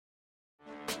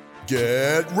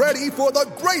Get ready for the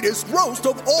greatest roast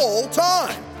of all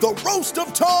time, the Roast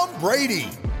of Tom Brady,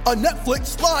 a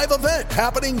Netflix live event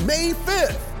happening May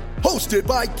 5th. Hosted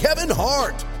by Kevin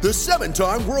Hart, the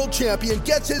 7-time world champion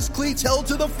gets his cleats held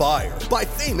to the fire by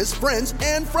famous friends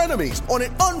and frenemies on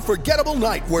an unforgettable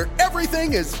night where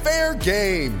everything is fair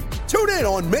game. Tune in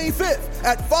on May 5th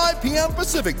at 5 p.m.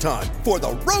 Pacific time for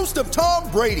the Roast of Tom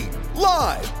Brady,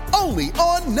 live only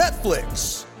on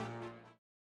Netflix.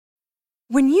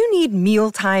 When you need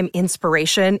mealtime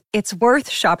inspiration, it's worth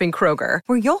shopping Kroger,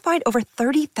 where you'll find over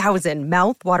 30,000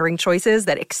 mouth-watering choices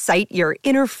that excite your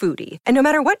inner foodie. And no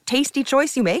matter what tasty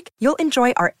choice you make, you'll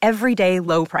enjoy our everyday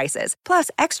low prices, plus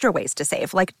extra ways to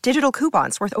save, like digital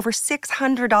coupons worth over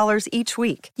 $600 each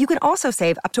week. You can also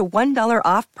save up to $1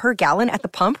 off per gallon at the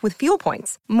pump with fuel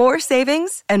points. More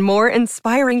savings and more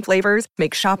inspiring flavors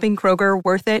make shopping Kroger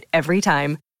worth it every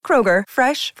time. Kroger,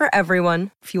 fresh for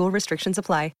everyone. Fuel restrictions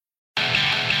apply.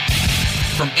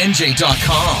 From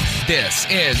NJ.com, this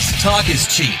is Talk is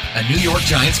Cheap, a New York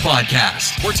Giants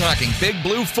podcast. We're talking Big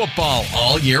Blue football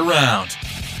all year round.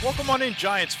 Welcome on in,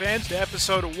 Giants fans, to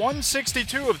episode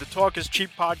 162 of the Talk is Cheap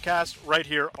podcast right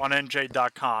here on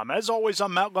NJ.com. As always,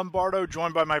 I'm Matt Lombardo,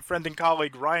 joined by my friend and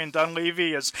colleague Ryan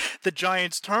Dunleavy, as the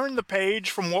Giants turn the page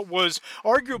from what was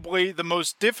arguably the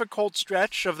most difficult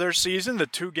stretch of their season, the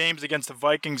 2 games against the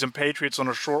Vikings and Patriots on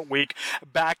a short week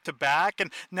back-to-back.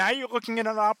 And now you're looking at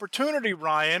an opportunity,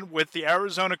 Ryan, with the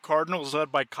Arizona Cardinals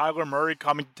led by Kyler Murray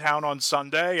coming to town on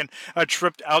Sunday and a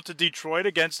trip out to Detroit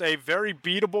against a very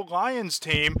beatable Lions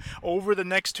team over the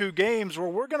next 2 games, where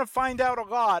we're going to find out a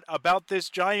lot about this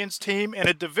Giants team in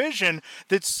a division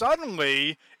that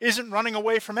suddenly isn't running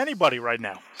away from anybody right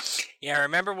now. Yeah,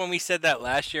 remember when we said that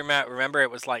last year, Matt? Remember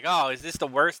it was like, oh, is this the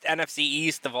worst NFC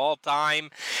East of all time?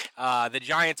 The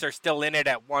Giants are still in it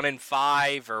at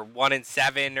 1-5 or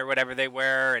 1-7 or whatever they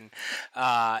were, and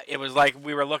it was like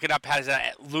we were looking up, has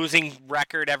a losing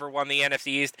record ever won the NFC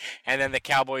East? And then the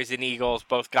Cowboys and Eagles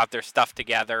both got their stuff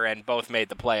together and both made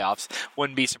the playoffs.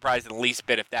 Wouldn't be surprised in the least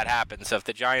bit if that happens. So if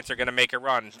the Giants are going to make a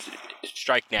run,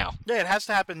 strike now. Yeah, it has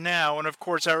to happen now. And of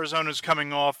course, Arizona's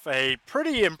coming off a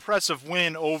pretty impressive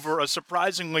win over a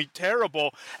surprisingly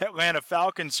terrible Atlanta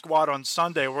Falcons squad on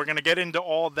Sunday. We're going to get into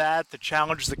all that, the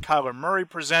challenges that Kyler Murray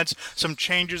presents, some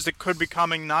changes that could be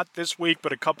coming not this week,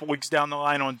 but a couple weeks down the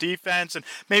line on defense, and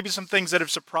maybe some things that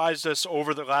have surprised us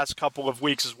over the last couple of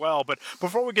weeks as well. But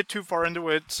before we get too far into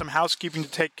it, some housekeeping to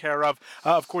take care of.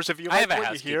 Of course, if you like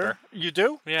what you hear, you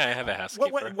do? Yeah, I have a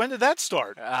housekeeper. When did that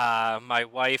start? My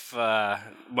wife,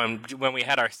 when we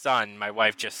had our son, my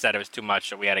wife just said it was too much,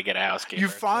 so we had to get a housekeeper. You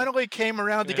finally came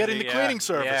around to getting the cleaning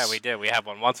service. Yeah, we did. We have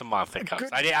one once a month that comes.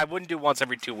 I wouldn't do once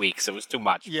every 2 weeks. It was too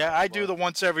much. Yeah, I do the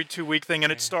once every 2 week thing,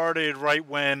 and it started right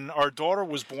when our daughter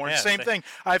was born. Yeah, Same thing.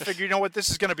 I figured, you know what, this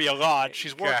is going to be a lot.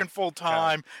 She's working full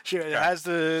time. She has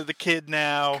the kid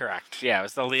now. Correct. Yeah, it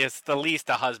was the least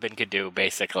a husband could do,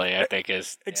 basically, I think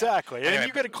is. Exactly. Anyway, and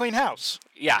you got a clean house.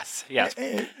 Yes.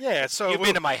 Yeah, so you've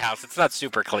been to my house. It's not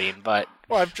super clean, but...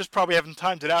 Well, I've just probably haven't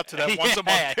timed it out to that once a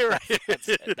month period. That's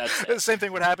it. The same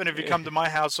thing would happen if you come to my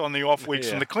house on the off weeks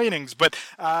from the cleanings. But,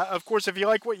 of course, if you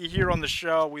like what you hear on the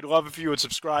show, we'd love if you would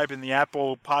subscribe in the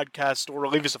Apple Podcast Store.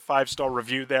 Leave us a 5-star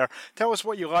review there. Tell us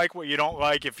what you like, what you don't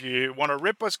like. If you want to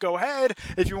rip us, go ahead.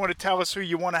 If you want to tell us who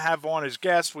you want to have on as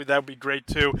guests, that would be great,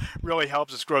 too. Really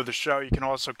helps us grow the show. You can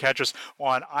also catch us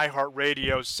on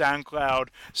iHeartRadio, SoundCloud,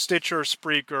 Stitcher,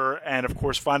 Spreaker, and, of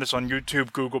course, find us on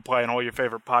YouTube, Google Play, and all your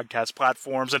favorite podcast platforms.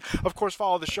 And, of course,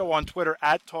 follow the show on Twitter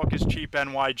at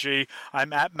TalkIsCheapNYG.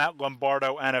 I'm at Matt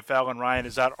Lombardo NFL, and Ryan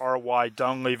is at RY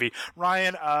Dunleavy.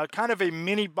 Ryan, kind of a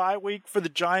mini bye week for the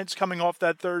Giants coming off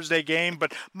that Thursday game,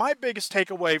 but my biggest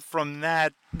takeaway from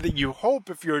that you hope,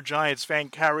 if you're a Giants fan,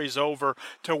 carries over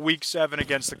to Week 7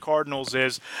 against the Cardinals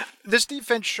is this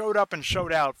defense showed up and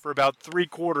showed out for about 3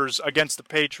 quarters against the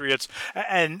Patriots,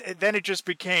 and then it just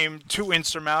became too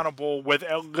insurmountable with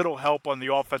a little help on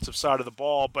the offensive side of the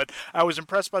ball. But I was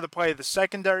impressed by the play of the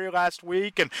secondary last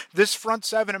week, and this front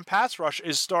 7 and pass rush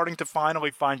is starting to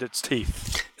finally find its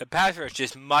teeth. The pass rush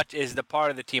is the part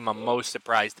of the team I'm most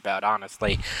surprised about,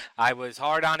 honestly. I was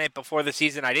hard on it before the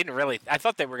season. I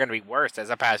thought they were going to be worse as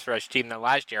a pass rush team than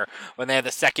last year when they had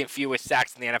the second fewest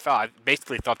sacks in the NFL. I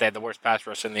basically thought they had the worst pass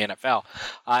rush in the NFL.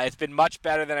 It's been much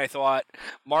better than I thought.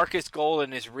 Marcus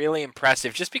Golden is really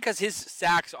impressive just because his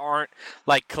sacks aren't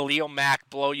like Khalil Mack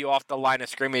blow you off the line of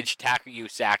scrimmage, tackle you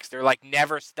sacks. They're like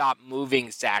never stop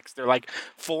moving sacks. They're like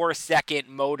 4-second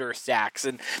motor sacks,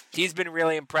 and he's been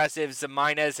really impressive.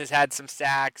 Zaminez Hernandez has had some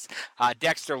sacks.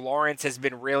 Dexter Lawrence has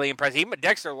been really impressive. Even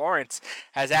Dexter Lawrence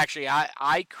has actually,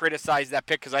 I criticized that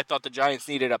pick because I thought the Giants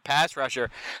needed a pass rusher.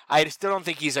 I still don't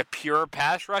think he's a pure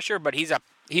pass rusher, but he's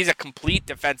a complete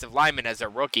defensive lineman as a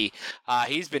rookie.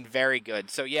 He's been very good.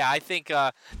 So, yeah, I think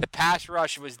the pass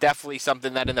rush was definitely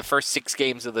something that in the first 6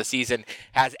 games of the season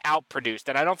has outproduced.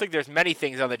 And I don't think there's many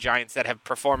things on the Giants that have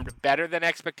performed better than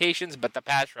expectations, but the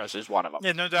pass rush is one of them.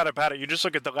 Yeah, no doubt about it. You just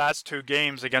look at the last 2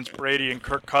 games against Brady and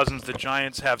Kirk Cousins, the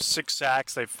Giants have 6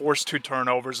 sacks. They've forced 2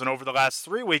 turnovers. And over the last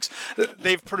 3 weeks,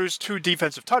 they've produced 2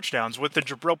 defensive touchdowns with the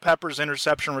Jabril Peppers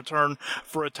interception return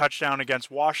for a touchdown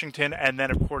against Washington. And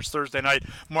then, of course, Thursday night,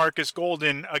 Marcus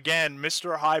Golden, again,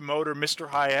 Mr. High Motor, Mr.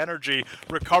 High Energy,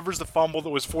 recovers the fumble that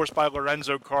was forced by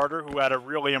Lorenzo Carter, who had a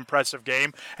really impressive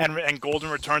game, and Golden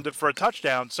returned it for a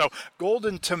touchdown. So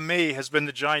Golden, to me, has been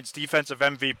the Giants' defensive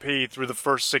MVP through the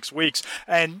first 6 weeks.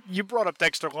 And you brought up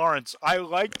Dexter Lawrence. I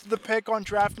liked the pick on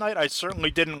draft night. I certainly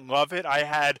didn't love it. I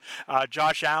had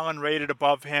Josh Allen rated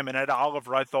above him, and Ed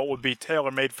Oliver I thought would be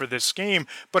tailor-made for this scheme.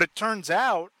 But it turns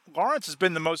out Lawrence has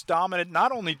been the most dominant,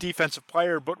 not only defensive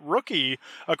player, but rookie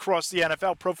across the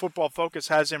NFL. Pro Football Focus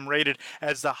has him rated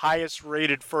as the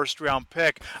highest-rated first-round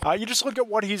pick. You just look at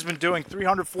what he's been doing,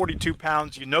 342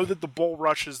 pounds. You know that the bull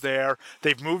rush is there.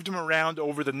 They've moved him around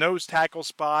over the nose tackle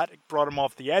spot, brought him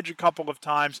off the edge a couple of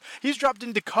times. He's dropped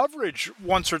into coverage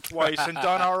once or twice and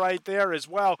done all right there as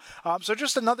well. So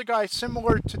just another guy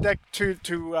similar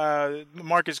to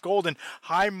Marcus Golden,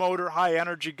 high motor, high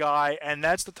energy guy, and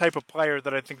that's the type of player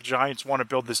that I think the Giants want to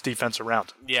build this defense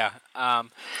around. Yeah.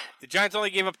 The Giants only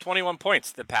gave up 21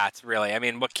 points to the Pats, really. I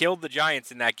mean, what killed the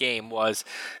Giants in that game was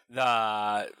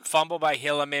the fumble by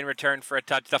Hilliman in return for a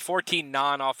touch, the 14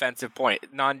 non-offensive points,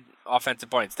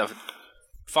 the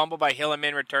fumble by Hilliman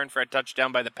in return for a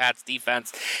touchdown by the Pats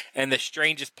defense, and the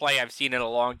strangest play I've seen in a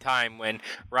long time when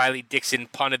Riley Dixon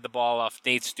punted the ball off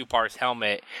Nate Stupar's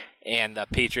helmet and the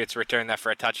Patriots returned that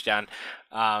for a touchdown.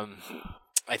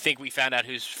 I think we found out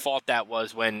whose fault that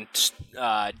was when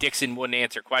Dixon wouldn't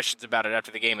answer questions about it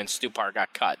after the game and Stupar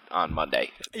got cut on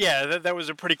Monday. Yeah, that was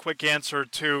a pretty quick answer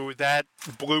to that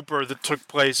blooper that took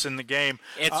place in the game.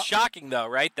 It's shocking, though,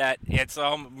 right? That it's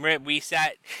we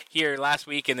sat here last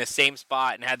week in the same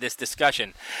spot and had this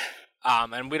discussion.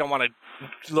 And we don't want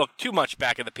to look too much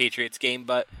back at the Patriots game,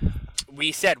 but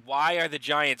we said, why are the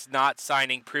Giants not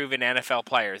signing proven NFL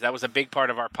players? That was a big part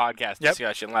of our podcast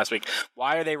discussion last week.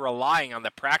 Why are they relying on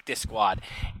the practice squad?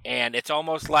 And it's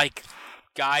almost like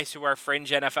guys who are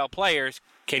fringe NFL players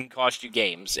can cost you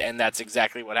games, and that's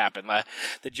exactly what happened.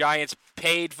 The Giants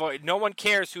paid for – no one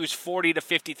cares who's 40 to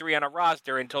 53 on a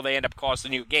roster until they end up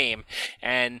costing you a game.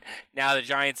 And now the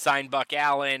Giants signed Buck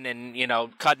Allen and,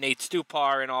 cut Nate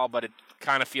Stupar and all, but it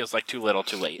kind of feels like too little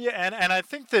too late. Yeah, and I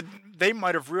think that they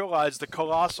might have realized the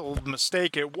colossal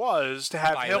mistake it was to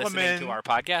have Hilliman listening to our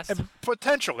podcast,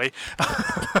 potentially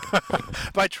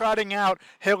by trotting out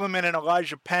Hilliman and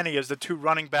Elijah Penny as the 2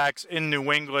 running backs in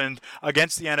New England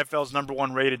against the NFL's number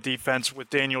 1 rated defense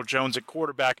with Daniel Jones at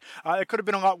quarterback. It could have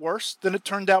been a lot worse than it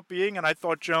turned out being, and I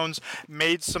thought Jones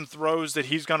made some throws that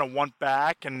he's going to want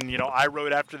back. And I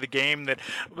wrote after the game that,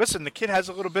 listen, the kid has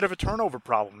a little bit of a turnover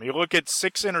problem. You look at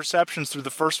 6 interceptions through the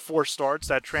first 4 starts.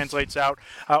 That translates out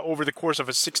over the course of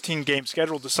a 16-game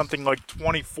schedule to something like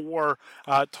 24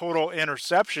 total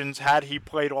interceptions had he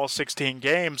played all 16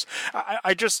 games.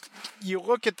 You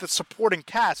look at the supporting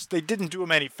cast, they didn't do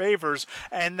him any favors,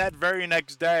 and that very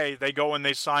next day they go and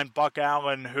they sign Buck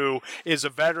Allen, who is a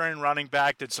veteran running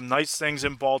back, did some nice things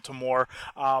in Baltimore.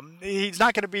 He's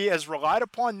not going to be as relied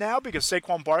upon now because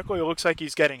Saquon Barkley looks like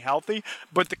he's getting healthy,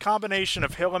 but the combination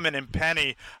of Hilliman and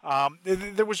Penny,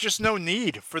 there was just no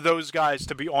need for those guys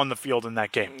to be on the field in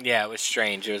that game. Yeah, it was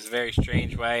strange. It was a very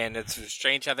strange way, and it's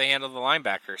strange how they handled the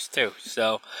linebackers, too.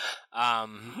 So,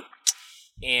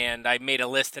 and I made a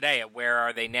list today of where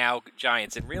are they now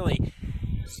Giants, and really,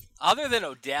 other than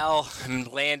Odell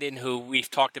and Landon, who we've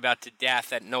talked about to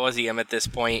death at nauseum at this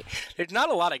point, there's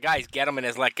not a lot of guys Gettleman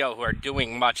has let go who are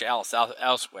doing much else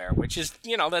elsewhere, which is,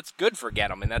 that's good for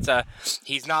Gettleman.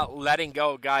 He's not letting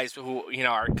go of guys who,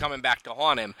 are coming back to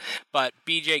haunt him. But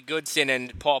B.J. Goodson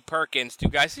and Paul Perkins, 2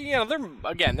 guys,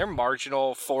 they're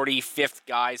marginal 45th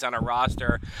guys on a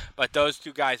roster, but those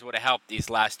 2 guys would have helped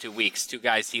these last 2 weeks. 2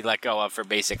 guys he let go of for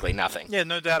basically nothing. Yeah,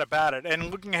 no doubt about it.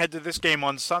 And looking ahead to this game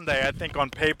on Sunday, I think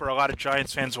on paper, a lot of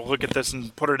Giants fans will look at this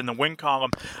and put it in the win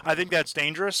column. I think that's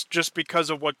dangerous just because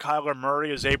of what Kyler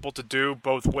Murray is able to do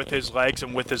both with his legs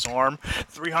and with his arm.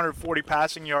 340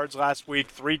 passing yards last week,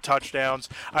 3 touchdowns.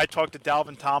 I talked to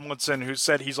Dalvin Tomlinson, who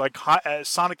said he's like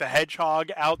Sonic the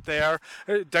Hedgehog out there.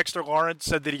 Dexter Lawrence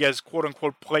said that he has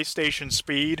quote-unquote PlayStation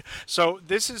speed. So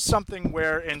this is something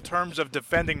where in terms of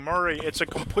defending Murray, it's a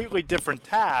completely different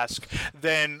task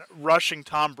than rushing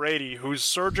Tom Brady, who's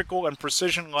surgical and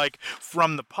precision-like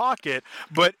from the pocket.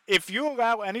 But if you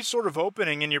allow any sort of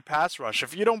opening in your pass rush,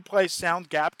 if you don't play sound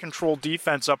gap control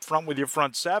defense up front with your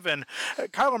front seven,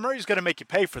 Kyler Murray's going to make you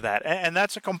pay for that. And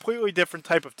that's a completely different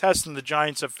type of test than the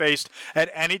Giants have faced at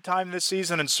any time this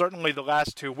season, and certainly the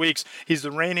last 2 weeks. He's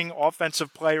the reigning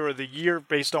offensive player of the year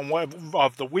based on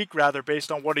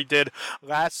based on what he did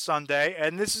last Sunday.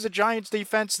 And this is a Giants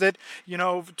defense that,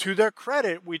 to their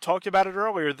credit, we talked about it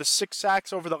earlier, the 6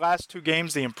 sacks over the last 2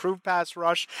 games, the improved pass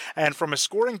rush, and from a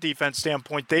scoring defense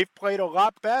standpoint, they've played a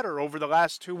lot better over the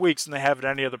last 2 weeks than they have at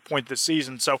any other point this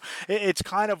season. So it's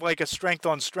kind of like a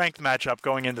strength-on-strength matchup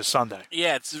going into Sunday.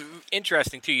 Yeah, it's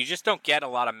interesting, too. You just don't get a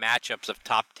lot of matchups of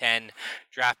top 10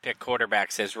 draft pick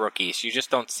quarterbacks as rookies. You just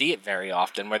don't see it very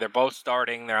often, where they're both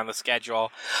starting, they're on the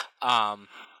schedule.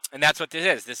 And that's what this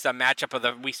is. This is a matchup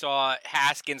of we saw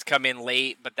Haskins come in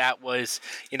late, but that was,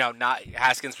 not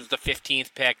Haskins was the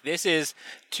 15th pick. This is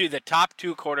to the top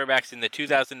 2 quarterbacks in the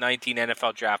 2019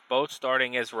 NFL draft, both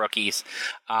starting as rookies.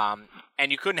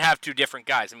 And you couldn't have 2 different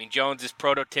guys. I mean, Jones is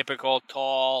prototypical,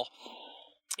 tall,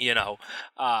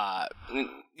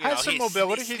 has some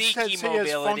mobility. He has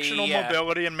functional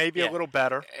mobility and maybe a little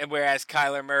better. And whereas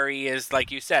Kyler Murray is, like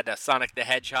you said, a Sonic the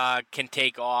Hedgehog, can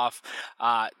take off,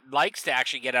 likes to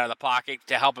actually get out of the pocket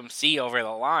to help him see over the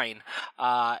line,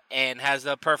 and has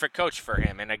the perfect coach for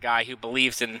him, and a guy who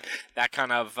believes in that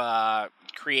kind of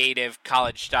creative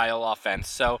college-style offense.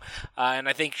 So, and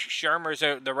I think Shermer's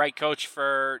the right coach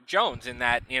for Jones in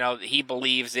that, he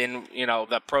believes in,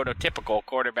 the prototypical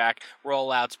quarterback,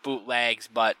 rollouts, bootlegs,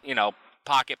 but,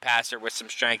 pocket passer with some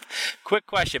strength. Quick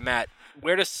question, Matt.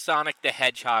 Where does Sonic the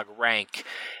Hedgehog rank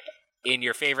in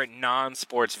your favorite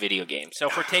non-sports video games? So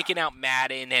if we're taking out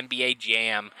Madden, NBA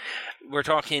Jam, we're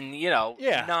talking,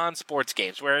 non-sports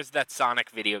games. Where is that Sonic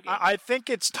video game? I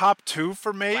think it's top 2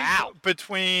 for me. Wow.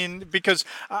 Because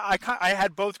I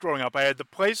had both growing up. I had the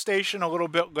PlayStation a little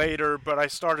bit later, but I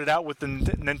started out with the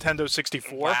Nintendo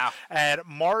 64. Wow. And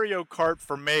Mario Kart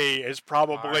for me is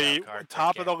probably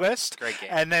top of the list. Great game.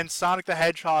 And then Sonic the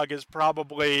Hedgehog is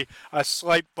probably a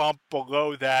slight bump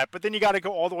below that. But then you got to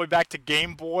go all the way back to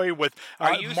Game Boy with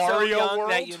Are you Mario so young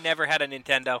World. that you never had a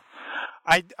Nintendo?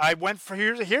 I went for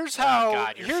here's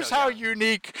how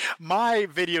unique my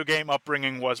video game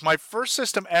upbringing was. My first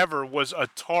system ever was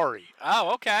Atari.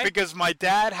 Oh, okay. Because my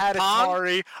dad had Pong?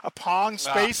 Atari, a Pong,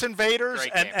 Space Invaders,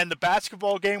 and the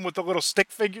basketball game with the little stick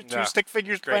figure, 2 stick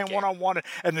figures playing one-on-one,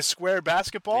 and the square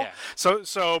basketball. Yeah.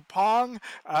 So Pong,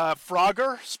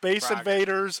 Frogger, Space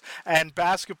Invaders, and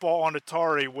basketball on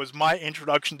Atari was my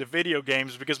introduction to video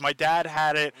games because my dad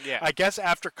had it. Yeah. I guess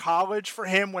after college for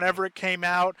him, whenever it came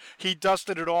out, he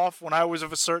dusted it off when I was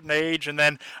of a certain age, and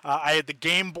then I had the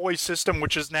Game Boy system,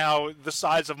 which is now the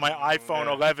size of my iPhone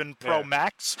 11 Pro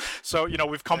Max. So,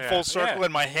 we've come full circle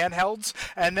in my handhelds.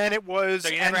 And then it was... So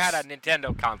you never had a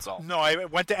Nintendo console? No, I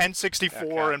went to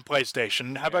N64 and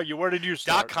PlayStation. How about you? Where did you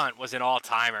start? Duck Hunt was an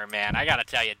all-timer, man. I got to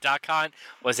tell you, Duck Hunt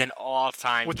was an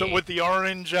all-time game. With the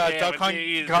orange Duck Hunt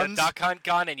guns? The Duck Hunt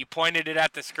gun, and you pointed it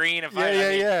at the screen.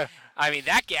 I mean,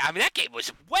 that game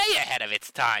was way ahead of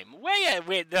its time.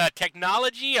 With the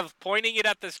technology of pointing it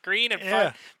at the screen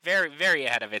and very, very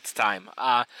ahead of its time.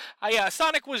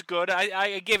 Sonic was good.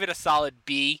 I give it a solid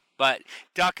B. But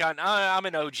Duck Hunt, I'm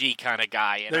an OG kind of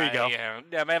guy. And there you go.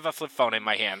 I have a flip phone in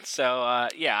my hand. So,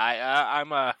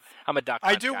 I'm a Duck Hunt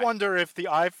I do guy. wonder if the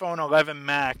iPhone 11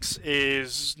 Max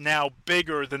is now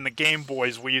bigger than the Game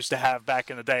Boys we used to have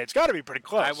back in the day. It's got to be pretty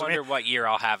close. I wonder what year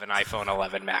I'll have an iPhone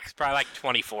 11 Max. Probably like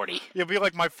 2040. You'll be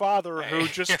like my father, who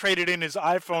just traded in his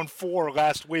iPhone 4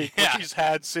 last week, which he's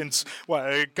had since,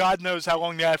 God knows how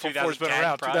long the iPhone 4 has been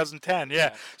around. Probably. 2010,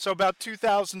 yeah. So about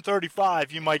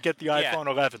 2035, you might get the iPhone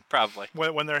 11. Probably.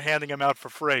 When they're handing them out for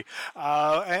free.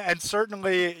 And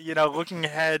certainly, looking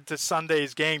ahead to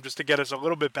Sunday's game, just to get us a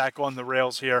little bit back on the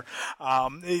rails here,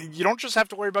 you don't just have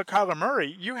to worry about Kyler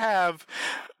Murray. You have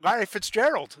Larry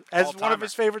Fitzgerald as All-timer. one of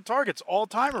his favorite targets,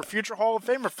 all-timer, future Hall of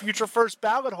Famer, future first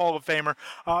ballot Hall of Famer.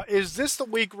 Is this the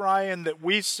week, Ryan, that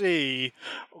we see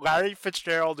Larry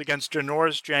Fitzgerald against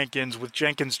Janoris Jenkins, with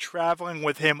Jenkins traveling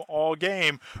with him all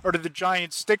game, or do the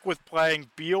Giants stick with playing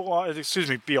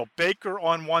Baker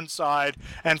on one side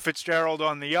and Fitzgerald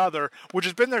on the other, which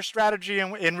has been their strategy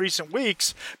in recent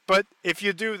weeks? But if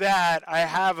you do that, I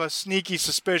have a sneaky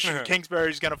suspicion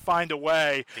Kingsbury's going to find a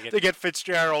way to get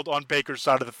Fitzgerald on Baker's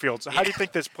side of the field. So how do you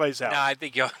think this plays out? No, I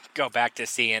think you'll go back to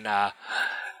seeing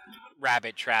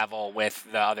Rabbit travel with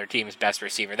the other team's best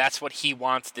receiver. That's what he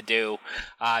wants to do.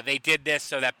 They did this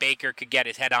so that Baker could get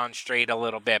his head on straight a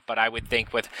little bit, but I would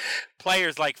think with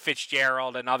players like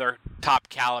Fitzgerald and other top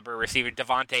caliber receiver,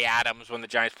 Devontae Adams when the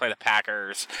Giants play the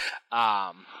Packers,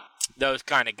 those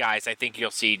kind of guys, I think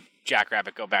you'll see Jack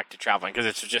Rabbit go back to traveling because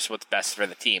it's just what's best for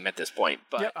the team at this point.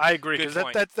 But yeah, I agree, because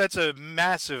that's a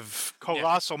massive,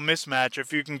 colossal mismatch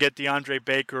if you can get DeAndre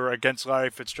Baker against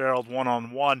Larry Fitzgerald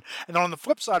one-on-one. And then on the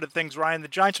flip side of things, Ryan, the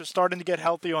Giants are starting to get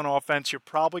healthy on offense. You're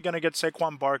probably going to get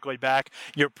Saquon Barkley back.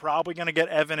 You're probably going to get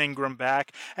Evan Ingram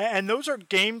back. And those are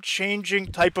game-changing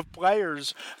type of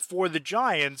players for the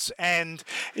Giants. And,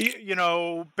 you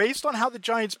know, based on how the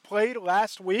Giants played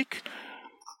last week,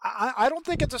 I don't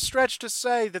think it's a stretch to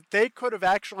say that they could have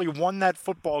actually won that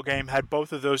football game had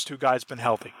both of those two guys been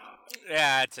healthy.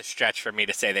 Yeah, it's a stretch for me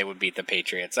to say they would beat the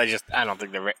Patriots. I don't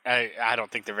think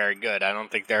they're very good. I don't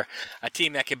think they're a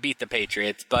team that can beat the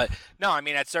Patriots. But no, I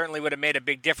mean, that certainly would have made a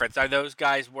big difference. Are those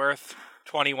guys worth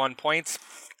 21 points?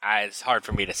 It's hard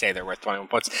for me to say they're worth 21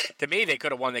 points. To me, they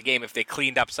could have won the game if they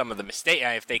cleaned up some of the mistakes,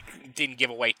 if they didn't give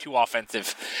away two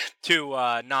non-offensive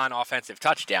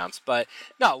touchdowns. But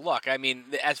no, look, I mean,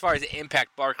 as far as the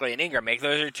impact Barkley and Ingram make,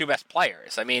 those are your two best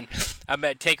players. I mean,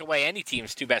 take away any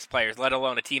team's two best players, let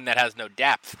alone a team that has no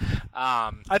depth.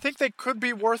 I think they could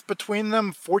be worth between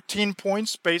them 14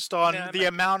 points based on the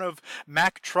amount of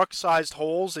Mack truck-sized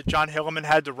holes that John Hilliman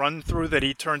had to run through that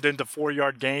he turned into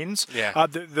 4-yard gains. Yeah.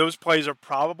 Those plays are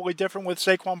probably different with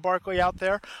Saquon Barkley out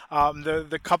there.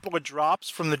 The couple of drops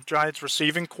from the Giants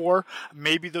receiving core,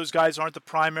 maybe those guys aren't the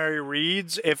primary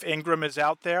reads if Ingram is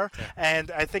out there. Yeah.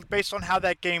 And I think based on how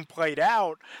that game played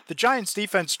out, the Giants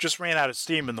defense just ran out of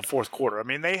steam in the fourth quarter. I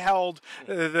mean, they held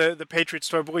the Patriots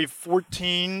to, I believe,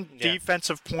 14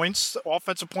 offensive points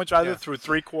through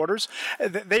three quarters.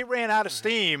 They ran out of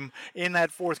steam in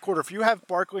that fourth quarter. If you have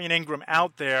Barkley and Ingram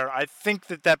out there, I think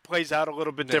that plays out a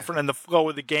little bit different, and the flow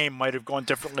of the game might have gone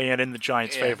differently and in the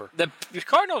Giants' favor. The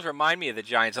Cardinals remind me of the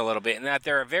Giants a little bit in that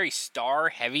they're a very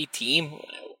star-heavy team.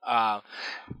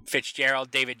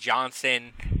 Fitzgerald, David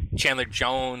Johnson, Chandler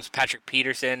Jones, Patrick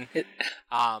Peterson.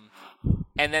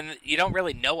 And then you don't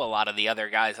really know a lot of the other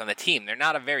guys on the team. They're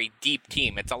not a very deep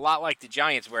team. It's a lot like the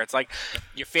Giants, where it's like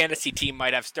your fantasy team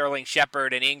might have Sterling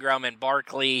Shepard and Ingram and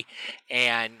Barkley,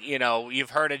 and, you know,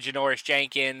 you've heard of Janoris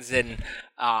Jenkins and,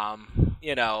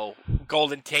 you know,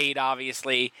 Golden Tate,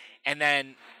 obviously. And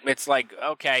then it's like,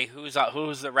 okay, who's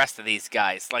the rest of these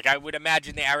guys? Like, I would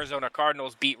imagine the Arizona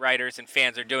Cardinals beat writers and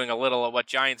fans are doing a little of what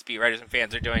Giants beat writers and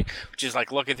fans are doing, which is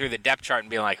like looking through the depth chart and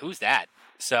being like, who's that?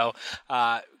 So,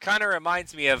 kind of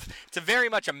reminds me of, it's very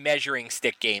much a measuring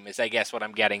stick game is, I guess, what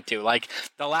I'm getting to. Like,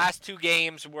 the last two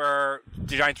games the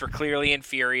Giants were clearly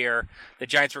inferior. The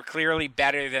Giants were clearly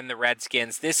better than the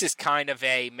Redskins. This is kind of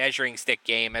a measuring stick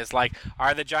game as, like,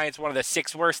 are the Giants one of the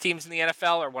 6 worst teams in the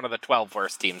NFL or one of the 12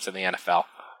 worst teams in the NFL?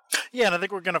 Yeah, and I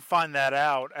think we're going to find that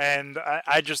out. And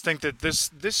I just think that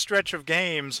this stretch of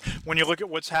games, when you look at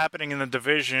what's happening in the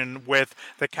division with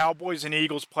the Cowboys and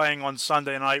Eagles playing on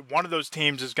Sunday night, one of those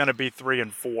teams is going to be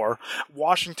 3-4.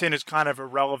 Washington is kind of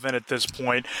irrelevant at this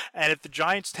point. And if the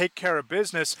Giants take care of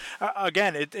business,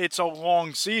 again, it's a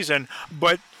long season,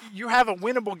 but you have a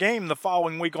winnable game the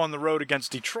following week on the road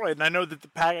against Detroit. And I know that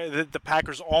the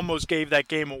Packers almost gave that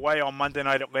game away on Monday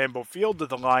night at Lambeau Field to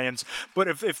the Lions. But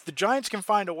if the Giants can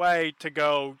find a way to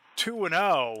go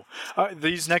 2-0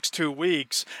 these next 2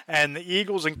 weeks, and the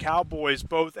Eagles and Cowboys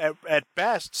both at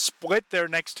best split their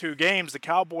next 2 games. The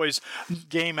Cowboys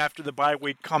game after the bye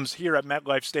week comes here at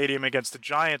MetLife Stadium against the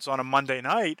Giants on a Monday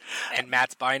night. And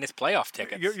Matt's buying his playoff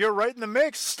tickets. You're right in the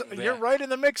mix. Yeah. You're right in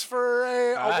the mix for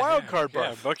a wild card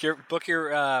berth. Yeah. Book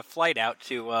your flight out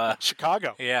to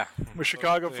Chicago. Yeah, with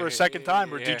Chicago for a second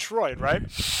time, or Detroit, right?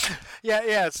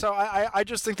 Yeah. So I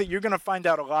just think that you're going to find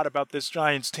out a lot about this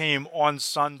Giants team on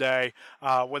Sunday. Monday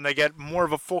when they get more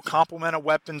of a full complement of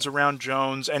weapons around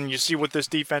Jones, and you see what this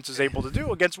defense is able to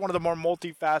do against one of the more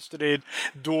multifaceted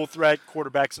dual-threat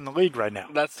quarterbacks in the league right now.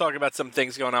 Let's talk about some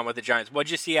things going on with the Giants. What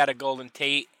did you see out of Golden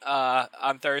Tate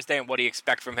on Thursday, and what do you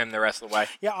expect from him the rest of the way?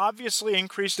 Yeah, obviously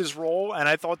increased his role, and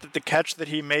I thought that the catch that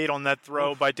he made on that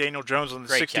throw by Daniel Jones on the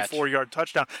 64-yard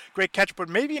touchdown, great catch, but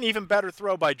maybe an even better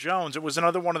throw by Jones. It was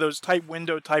another one of those tight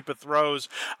window type of throws,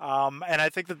 and I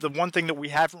think that the one thing that we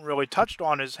haven't really touched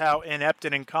on is how inept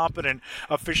and incompetent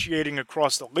officiating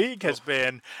across the league has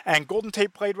been, and Golden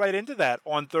Tate played right into that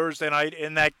on Thursday night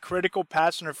in that critical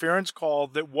pass interference call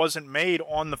that wasn't made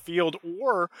on the field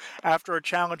or after a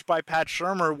challenge by Pat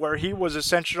Shurmur where he was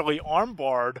essentially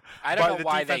armbarred by the defensive back. I don't know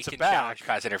why they can challenge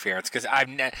pass interference, because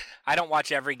I don't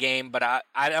watch every game, but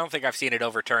I don't think I've seen it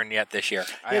overturned yet this year.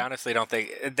 I honestly don't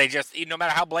think. They just, no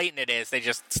matter how blatant it is, they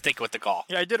just stick with the call.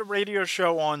 Yeah, I did a radio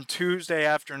show on Tuesday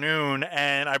afternoon,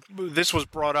 and this was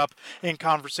brought up in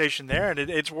conversation there, and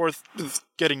it's worth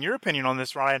getting your opinion on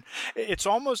this, Ryan. It's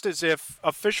almost as if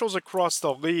officials across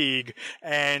the league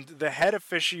and the head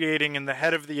officiating and the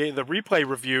head of the replay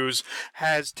reviews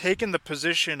has taken the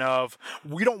position of,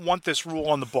 we don't want this rule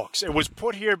on the books. It was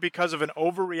put here because of an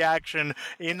overreaction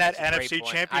in that NFC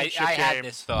Championship game. I had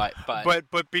this thought,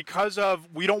 but because of,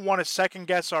 we don't want to second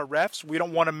guess our refs, we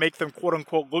don't want to make them quote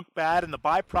unquote look bad, and the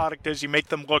byproduct is you make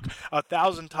them look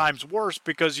 1,000 times worse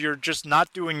because you're just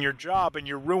not doing your job and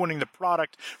you're ruining the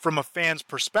product from a fan's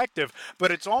perspective.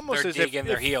 But it's almost as if digging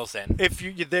their heels in.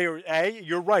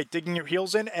 You're right, digging your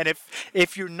heels in, and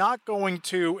if you're not going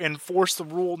to enforce the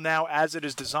rule now as it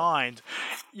is designed,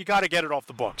 you got to get it off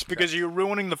the books because you're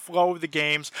ruining the flow of the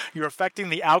games. You're affecting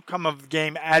the outcome of the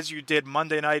game as you did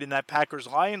Monday night in that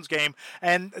Packers-Lions game,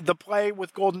 and the play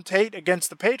with Golden Tate against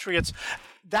the Patriots.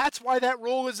 That's why that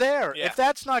rule is there. Yeah. If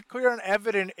that's not clear and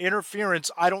evident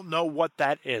interference, I don't know what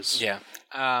that is. Yeah.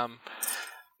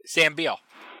 Sam Beal.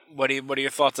 What are your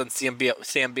thoughts on Sam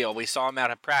Beal? We saw him out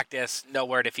of practice. No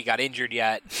word if he got injured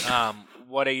yet.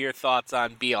 What are your thoughts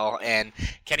on Beal, and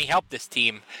can he help this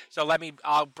team? So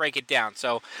I'll break it down.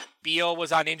 So Beal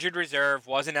was on injured reserve,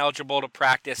 wasn't eligible to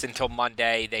practice until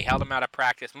Monday. They held him out of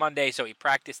practice Monday, so he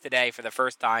practiced today for the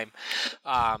first time.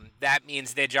 That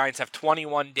means the Giants have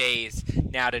 21 days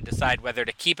now to decide whether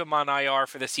to keep him on IR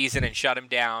for the season and shut him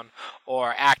down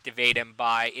or activate him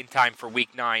in time for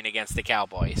Week 9 against the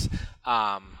Cowboys.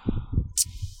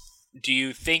 Do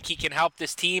you think he can help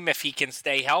this team if he can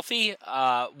stay healthy?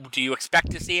 Do you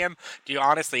expect to see him? Do you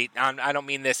honestly, I don't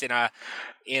mean this in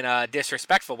a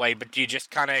disrespectful way, but do you just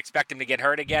kind of expect him to get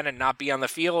hurt again and not be on the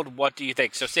field? What do you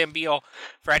think? So Sam Beal,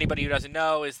 for anybody who doesn't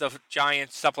know, is the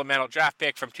Giants supplemental draft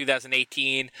pick from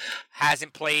 2018.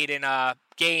 Hasn't played in a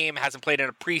game, hasn't played in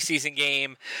a preseason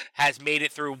game, has made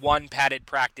it through one padded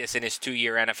practice in his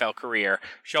 2-year NFL career.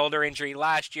 Shoulder injury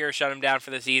last year shut him down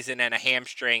for the season, and a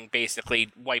hamstring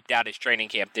basically wiped out his training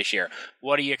camp this year.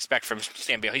 What do you expect from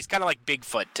Sam Beal? He's kind of like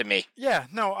Bigfoot to me. Yeah,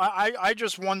 no, I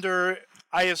just wonder,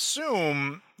 I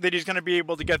assume that he's going to be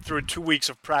able to get through 2 weeks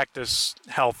of practice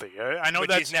healthy. I know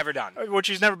which he's never done. Which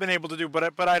he's never been able to do,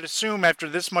 but I'd assume after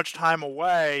this much time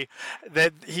away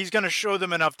that he's going to show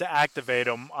them enough to activate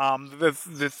him.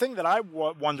 The thing that I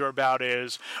wonder about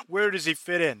is, where does he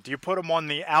fit in? Do you put him on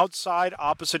the outside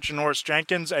opposite Janoris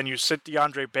Jenkins and you sit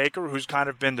DeAndre Baker, who's kind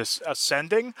of been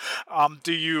ascending?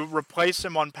 Do you replace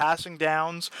him on passing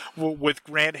downs with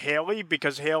Grant Haley,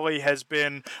 because Haley has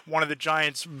been one of the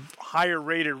Giants'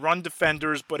 higher-rated run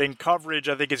defenders, but in coverage,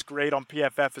 I think his grade on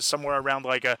PFF is somewhere around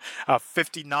like a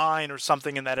 59 or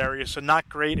something in that area, so not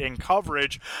great in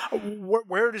coverage.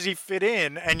 Where does he fit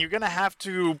in? And you're going to have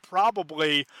to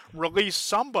probably release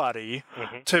somebody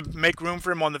to make room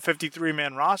for him on the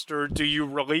 53-man roster. Do you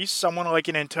release someone like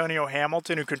an Antonio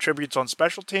Hamilton who contributes on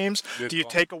special teams? Do you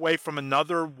take away from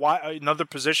another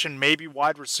position, maybe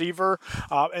wide receiver?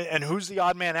 And who's the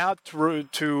odd man out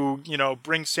to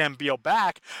bring Sam Beal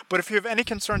back? But if you have any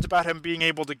concerns about him being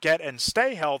able to get and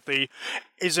stay healthy,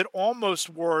 is it almost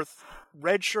worth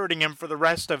redshirting him for the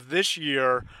rest of this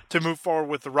year to move forward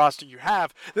with the roster you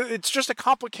have? It's just a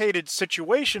complicated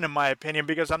situation, in my opinion,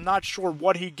 because I'm not sure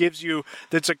what he gives you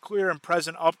that's a clear and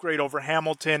present upgrade over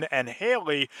Hamilton and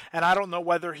Haley, and I don't know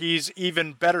whether he's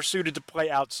even better suited to play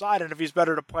outside, and if he's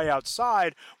better to play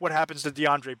outside, what happens to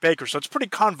DeAndre Baker? So it's pretty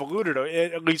convoluted,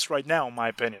 at least right now, in my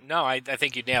opinion. No, I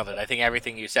think you nailed it. I think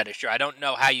everything you said is true. I don't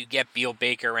know how you get Beal,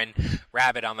 Baker, and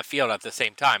Rabbit on the field at the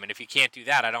same time, and if you can't do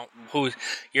that,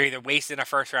 you're either wasting wasting a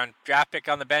first-round draft pick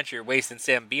on the bench, or you're wasting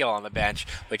Sam Beal on the bench,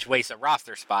 which wastes a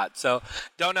roster spot. So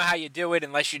don't know how you do it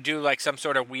unless you do like some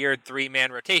sort of weird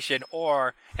 3-man rotation,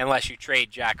 or unless you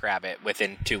trade Jackrabbit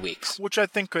within 2 weeks. Which I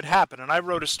think could happen. And I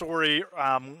wrote a story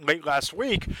late last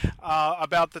week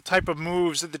about the type of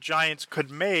moves that the Giants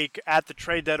could make at the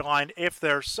trade deadline if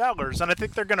they're sellers. And I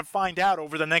think they're going to find out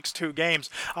over the next 2 games.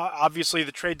 Obviously,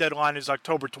 the trade deadline is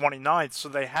October 29th, so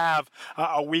they have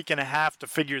a week and a half to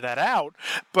figure that out.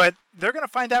 But they're going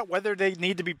to find out whether they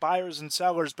need to be buyers and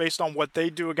sellers based on what they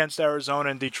do against Arizona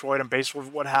and Detroit and based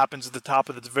on what happens at the top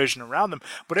of the division around them.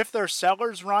 But if they're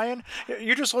sellers, Ryan,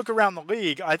 you just look around the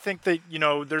league. I think that,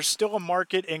 there's still a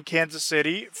market in Kansas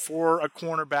City for a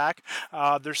cornerback.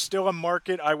 There's still a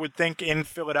market, I would think, in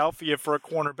Philadelphia for a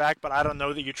cornerback, but I don't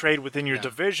know that you trade within your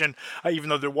division, even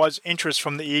though there was interest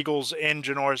from the Eagles in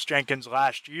Janoris Jenkins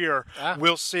last year.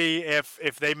 We'll see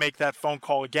if they make that phone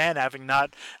call again, having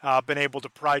not been able to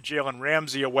pry Jalen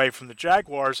Ramsey away from the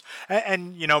Jaguars.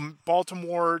 And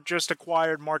Baltimore just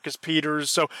acquired Marcus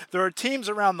Peters. So there are teams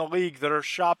around the league that are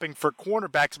shopping for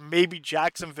cornerbacks. Maybe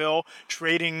Jacksonville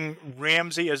trading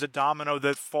Ramsey as a domino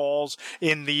that falls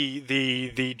in the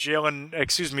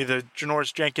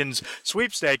Janoris Jenkins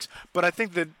sweepstakes. But I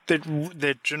think that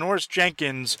Janoris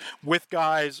Jenkins with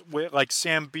guys like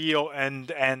Sam Beal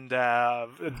and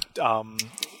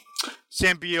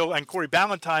Sam Beal and Corey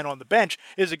Ballantyne on the bench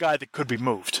is a guy that could be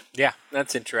moved. Yeah,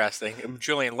 that's interesting.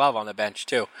 Julian Love on the bench,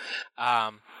 too.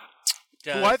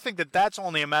 Well, I think that's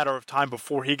only a matter of time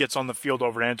before he gets on the field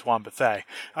over Antoine Bethea.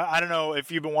 I don't know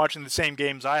if you've been watching the same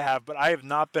games I have, but I have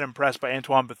not been impressed by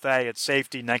Antoine Bethea at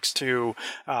safety next to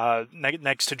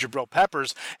Jabril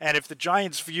Peppers. And if the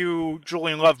Giants view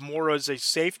Julian Love more as a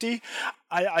safety,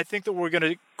 I think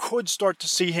that could start to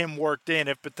see him worked in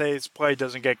if Bethea's play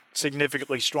doesn't get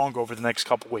significantly stronger over the next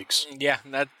couple weeks. Yeah,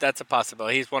 that's a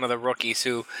possibility. He's one of the rookies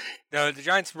who, the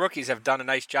Giants rookies have done a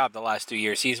nice job the last 2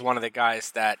 years. He's one of the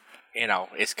guys that,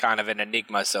 is kind of an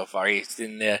enigma so far. He's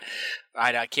in the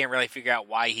I can't really figure out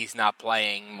why he's not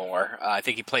playing more. I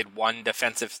think he played one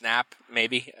defensive snap,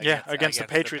 maybe. Against the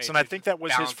Patriots, and I think that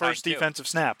was his first defensive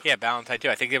snap. Yeah, Ballantyne too.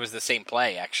 I think it was the same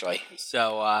play, actually.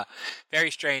 So, very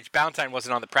strange. Ballantyne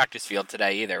wasn't on the practice field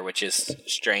today either, which is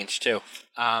strange too.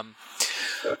 I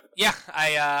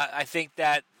think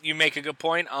that you make a good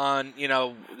point on,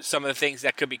 some of the things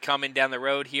that could be coming down the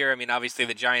road here. I mean, obviously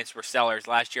the Giants were sellers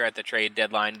last year at the trade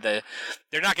deadline. They're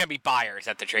not going to be buyers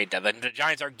at the trade deadline. The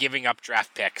Giants are giving up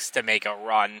draft picks to make a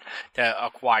run to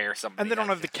acquire somebody. And they don't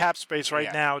have the cap space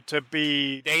now to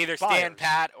be They either buyers. stand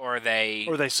pat or they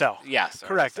sell. Yes.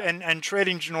 Correct. And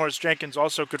trading Janoris Jenkins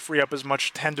also could free up as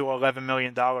much $10 to $11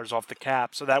 million off the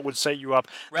cap. So that would set you up.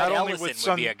 Red Ellison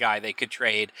would be a guy they could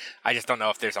trade. I just don't know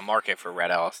if there's a market for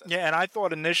Red Ellison. Yeah, and I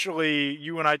thought initially,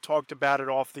 you and I talked about it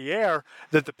off the air,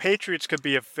 that the Patriots could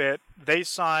be a fit. They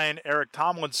signed Eric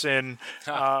Tomlinson,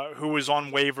 who was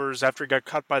on waivers after he got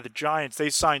cut by the Giants. They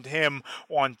signed him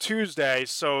on Tuesday,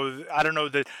 so I don't know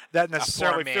that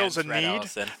necessarily fills a need,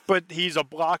 Ellison. But he's a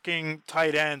blocking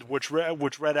tight end, which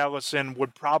Red Ellison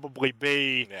would probably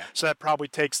be, so that probably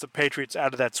takes the Patriots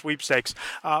out of that sweepstakes.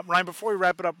 Ryan, before we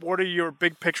wrap it up, what are your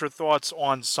big picture thoughts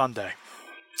on Sunday?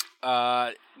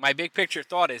 My big picture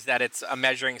thought is that it's a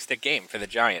measuring stick game for the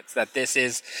Giants. That this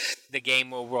is the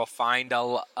game where we'll find a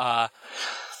lot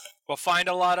of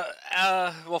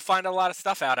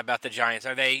stuff out about the Giants.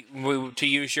 Are they, to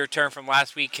use your term from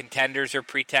last week, contenders or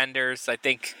pretenders? I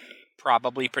think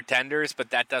probably pretenders,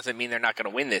 but that doesn't mean they're not going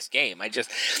to win this game. I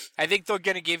think they're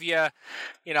going to give you,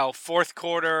 fourth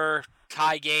quarter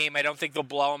tie game. I don't think they'll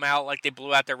blow them out like they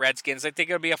blew out the Redskins. I think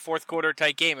it'll be a fourth quarter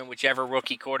tight game, and whichever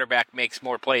rookie quarterback makes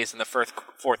more plays in the fourth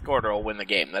quarter will win the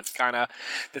game. That's kind of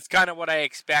what I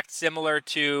expect. Similar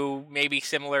to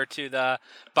the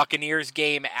Buccaneers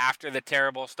game after the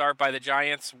terrible start by the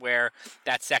Giants, where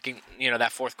that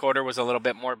that fourth quarter was a little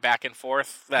bit more back and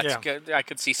forth. That's good. I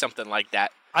could see something like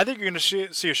that. I think you're going to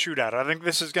see a shootout. I think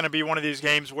this is going to be one of these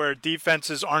games where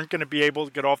defenses aren't going to be able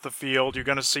to get off the field. You're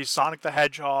going to see Sonic the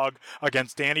Hedgehog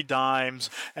against Danny Dimes,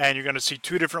 and you're going to see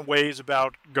two different ways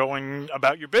about going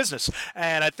about your business.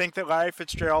 And I think that Larry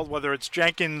Fitzgerald, whether it's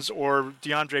Jenkins or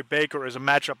DeAndre Baker, is a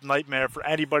matchup nightmare for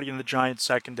anybody in the Giants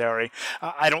secondary.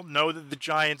 I don't know that the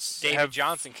Giants David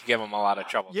Johnson could give them a lot of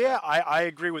trouble. Yeah, I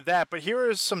agree with that. But here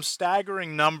are some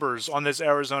staggering numbers on this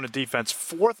Arizona defense.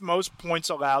 Fourth most points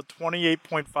allowed,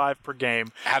 28.5 per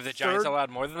game. Have the Giants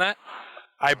allowed more than that?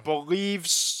 I believe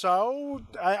so.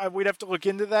 We'd have to look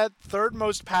into that. Third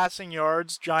most passing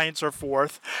yards, Giants are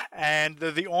fourth, and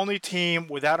they're the only team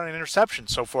without an interception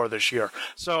so far this year.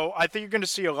 So I think you're going to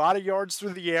see a lot of yards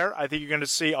through the air. I think you're going to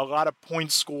see a lot of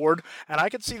points scored, and I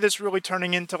could see this really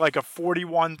turning into like a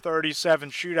 41-37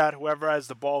 shootout. Whoever has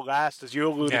the ball last, as you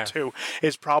alluded to,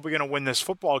 is probably going to win this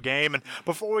football game. And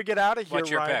before we get out of here,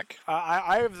 what's your Ryan, pick?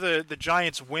 I have the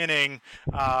Giants winning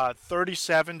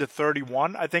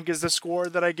 37-31, I think is the score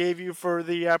that I gave you for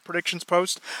the predictions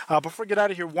post. Before we get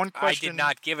out of here, one question. I did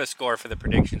not give a score for the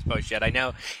predictions post yet. I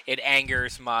know it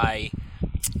angers my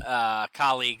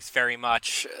colleagues very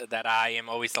much that I am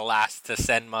always the last to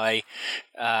send my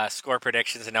score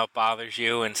predictions, and now it bothers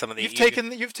you and some of the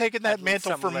you've taken that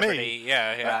mantle from me.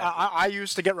 Yeah. I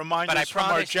used to get reminders from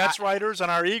our Jets writers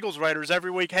and our Eagles writers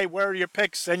every week. Hey, where are your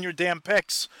picks? Send your damn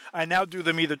picks. I now do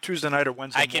them either Tuesday night or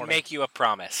Wednesday morning. I can make you a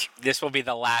promise. This will be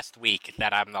the last week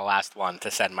that I'm the last one to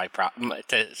send my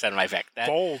pick.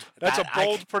 Bold. That's a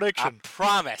bold prediction.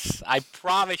 I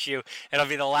promise you, it'll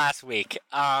be the last week.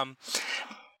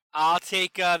 I'll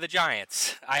take the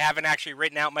Giants. I haven't actually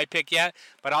written out my pick yet,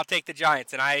 but I'll take the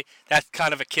Giants, and that's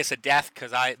kind of a kiss of death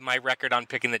because my record on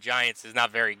picking the Giants is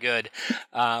not very good.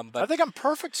 But I think I'm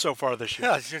perfect so far this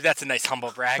year. That's a nice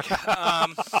humble brag.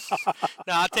 No,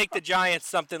 I'll take the Giants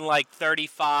something like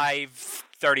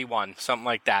 35-31, something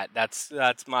like that.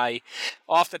 That's my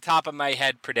off the top of my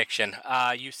head prediction.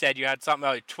 You said you had something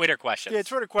about Twitter questions. Yeah,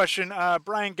 Twitter question.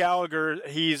 Brian Gallagher,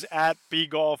 he's at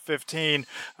BGall15,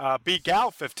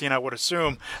 BGal15, I would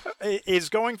assume. Is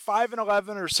going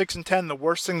 5-11 or 6-10 the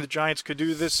worst thing the Giants could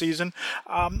do this season?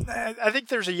 I think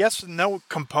there's a yes and no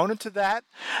component to that.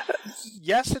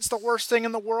 Yes, it's the worst thing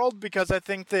in the world because I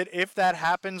think that if that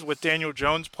happens with Daniel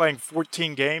Jones playing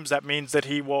 14 games, that means that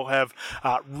he will have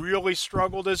really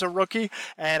struggled as a rookie,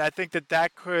 and I think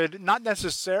that could not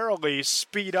necessarily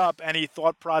speed up any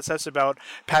thought process about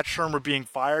Pat Shurmur being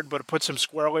fired, but it puts him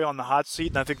squarely on the hot seat,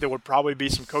 and I think there would probably be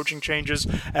some coaching changes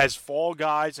as fall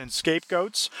guys and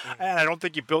scapegoats, and I don't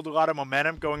think you build a lot of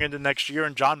momentum going into next year,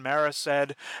 and John Mara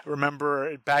said,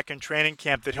 remember back in training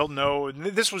camp, that he'll know, and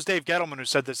this was Dave Gettleman who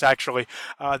said this actually,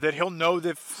 that he'll know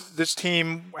that this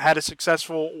team had a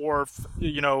successful or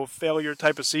failure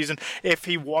type of season if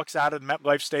he walks out of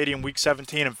MetLife Stadium week 17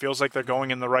 and feels like they're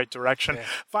going in the right direction.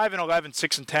 5-11,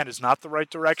 6-10 is not the right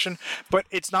direction, but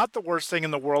it's not the worst thing in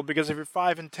the world because if you're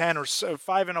 5-10 or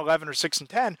 5-11 or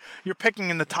 6-10, you're picking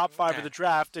in the top 5 of the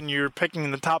draft and you're picking in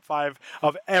the top 5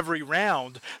 of every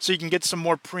round, so you can get some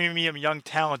more premium young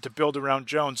talent to build around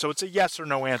Jones. So it's a yes or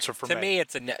no answer for me.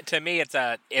 To me,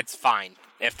 it's fine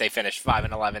if they finish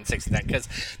 5-11, 6-10, because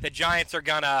the Giants are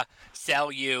gonna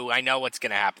sell you. I know what's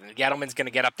gonna happen. Gettleman's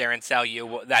gonna get up there and sell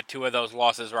you that 2 of those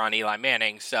losses were on Eli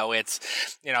Manning. So it's,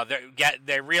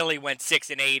 they really went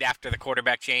 6-8 after the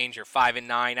quarterback change, or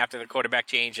 5-9 after the quarterback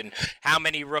change. And how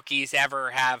many rookies ever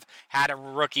have had a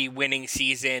rookie winning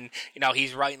season?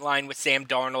 He's right in line with Sam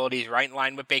Darnold. He's right in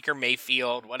line with Baker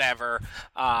Mayfield. Whatever.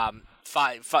 A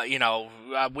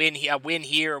win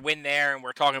here, a win there, and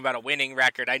we're talking about a winning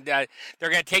record. They're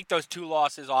going to take those 2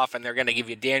 losses off, and they're going to give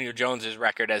you Daniel Jones's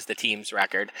record as the team's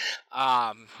record.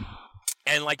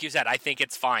 And like you said, I think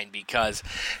it's fine because,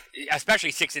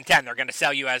 especially 6-10, they're going to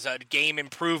sell you as a game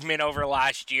improvement over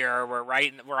last year.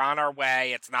 We're on our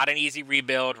way. It's not an easy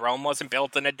rebuild. Rome wasn't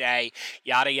built in a day.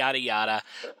 Yada yada yada.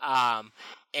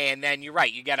 And then you're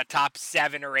right. You got a top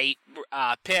 7 or 8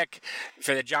 pick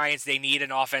for the Giants. They need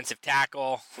an offensive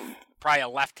tackle. Probably a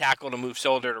left tackle to move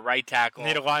shoulder to right tackle.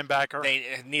 Need a linebacker. They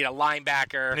need a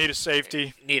linebacker. Need a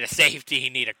safety. Need a safety.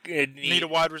 Need a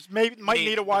wide receiver. Might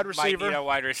need a wide receiver. Might need a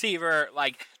wide receiver.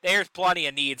 Like, there's plenty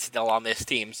of needs still on this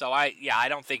team. So I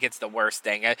don't think it's the worst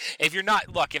thing.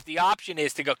 If the option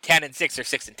is to go 10-6 or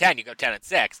 6-10, you go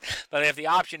 10-6. But if the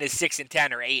option is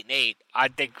 6-10 or 8-8, I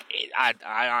think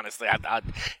I honestly,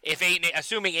 if 8-8,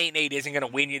 assuming 8-8 isn't going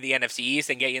to win you the NFC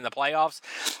East and get you in the playoffs,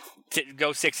 to go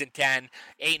 6-10.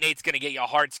 8-8's going to get you a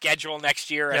hard schedule next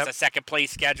year as a second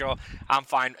place schedule. I'm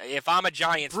fine. If I'm a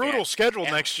Giants fan, brutal schedule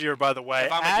next year, by the way.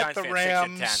 If I'm at a Giants the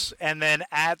Rams and then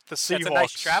at the Seahawks. That's a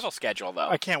nice travel schedule, though.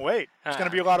 I can't wait. It's going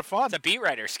to be a lot of fun. It's a beat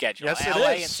writer schedule. Yes, it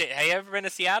LA is. Have you ever been to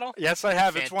Seattle? Yes, I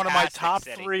have. Fantastic it's one of my top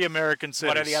city. 3 American cities.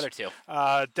 What are the other 2?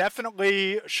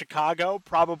 Definitely Chicago,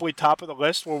 probably top of the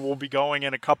list, where we'll be going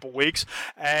in a couple weeks,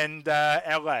 and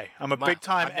LA. I'm a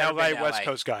big-time LA West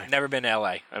Coast guy. I've never been to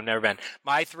LA. I've never been.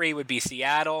 My 3 would be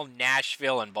Seattle,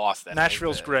 Nashville, and Boston.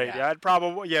 Nashville's great. Yeah,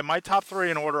 my top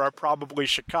 3 in order are probably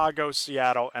Chicago,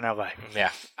 Seattle, and LA.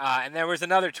 Yeah. And there was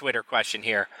another Twitter question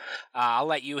here. I'll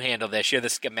let you handle this. You're the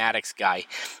schematics guy.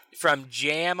 From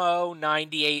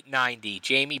Jamo9890,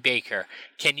 Jamie Baker,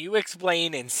 can you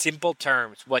explain in simple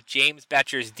terms what James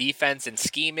Bettcher's defense and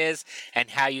scheme is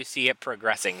and how you see it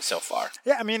progressing so far?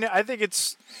 Yeah, I mean, I think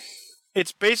it's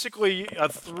basically a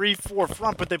 3-4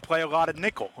 front, but they play a lot of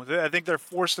nickel. I think they're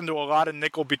forced into a lot of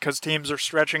nickel because teams are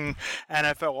stretching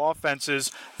NFL offenses,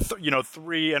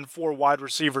 3 and 4 wide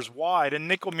receivers wide. And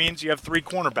nickel means you have 3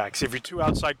 cornerbacks. You have your 2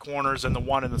 outside corners and the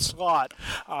 1 in the slot.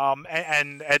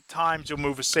 And at times you'll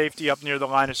move a safety up near the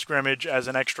line of scrimmage as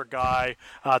an extra guy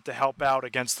to help out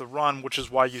against the run, which is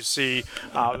why you see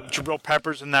Jabril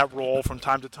Peppers in that role from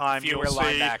time to time. Fewer You'll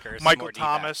linebackers, see Michael more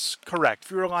Thomas, correct.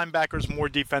 Fewer linebackers, more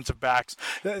defensive backs.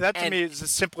 That to me is the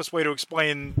simplest way to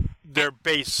explain their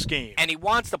base scheme. And he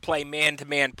wants to play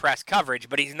man-to-man press coverage,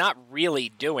 but he's not really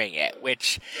doing it,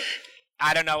 which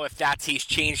I don't know if he's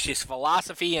changed his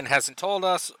philosophy and hasn't told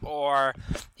us, or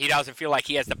he doesn't feel like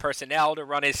he has the personnel to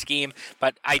run his scheme.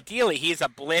 But ideally, he's a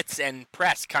blitz and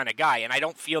press kind of guy, and I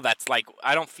don't feel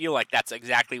like that's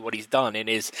exactly what he's done in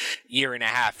his year and a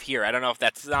half here. I don't know if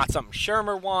that's not something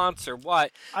Shermer wants or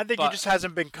what. I think he just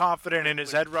hasn't been confident in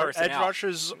his edge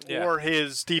rushes or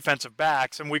his defensive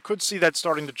backs, and we could see that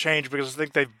starting to change because I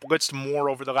think they've blitzed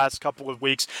more over the last couple of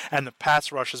weeks, and the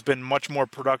pass rush has been much more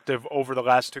productive over the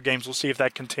last 2 games. We'll see if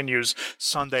that continues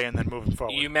Sunday and then moving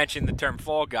forward. You mentioned the term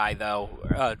fall guy,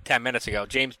 though, 10 minutes ago.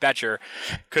 James Bettcher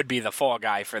could be the fall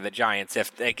guy for the Giants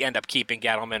if they end up keeping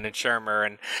Gettleman and Shermer.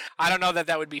 And I don't know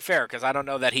that would be fair because I don't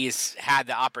know that he's had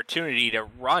the opportunity to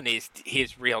run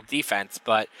his real defense.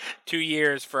 But 2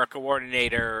 years for a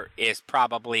coordinator is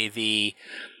probably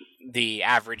the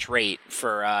average rate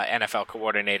for NFL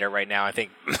coordinator right now. I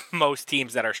think most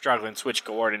teams that are struggling switch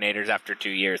coordinators after 2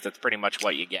 years. That's pretty much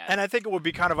what you get. And I think it would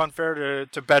be kind of unfair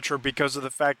to Bettcher because of the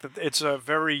fact that it's a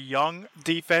very young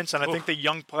defense, and I think the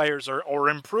young players are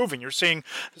improving. You're seeing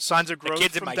signs of growth. The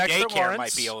kids from in my Dexter daycare Lawrence.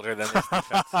 might be older than this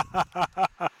defense.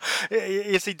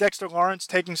 You see Dexter Lawrence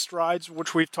taking strides,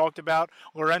 which we've talked about.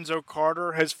 Lorenzo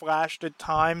Carter has flashed at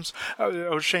times.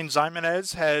 O'Shane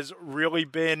Ximenez has really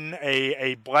been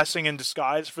a blessing in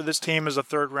disguise for this team as a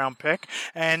 3rd-round pick.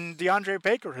 And DeAndre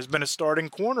Baker has been a starting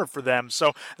corner for them.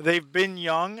 So they've been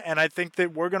young, and I think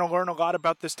that we're going to learn a lot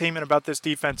about this team and about this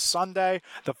defense Sunday,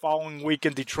 the following week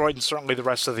in Detroit, and certainly the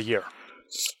rest of the year.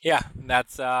 Yeah,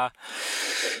 that's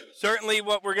certainly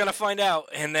what we're going to find out.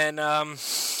 And then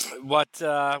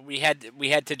we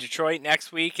head to Detroit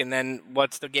next week, and then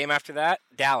what's the game after that?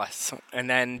 Dallas, and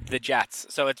then the Jets.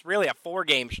 So it's really a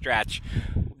 4-game stretch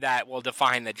that will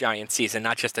define the Giants season,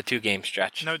 not just a 2-game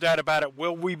stretch. No doubt about it.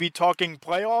 Will we be talking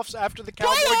playoffs after the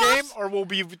Cowboy game, or will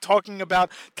we be talking about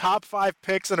top 5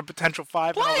 picks and a potential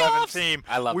 5-11 team?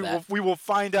 I love that. We will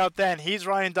find out then. He's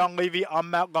Ryan Dunleavy. I'm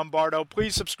Matt Lombardo.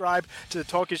 Please subscribe to the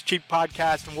Talk is Cheap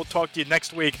podcast, and we'll talk to you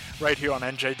next week right here on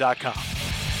NJ.com.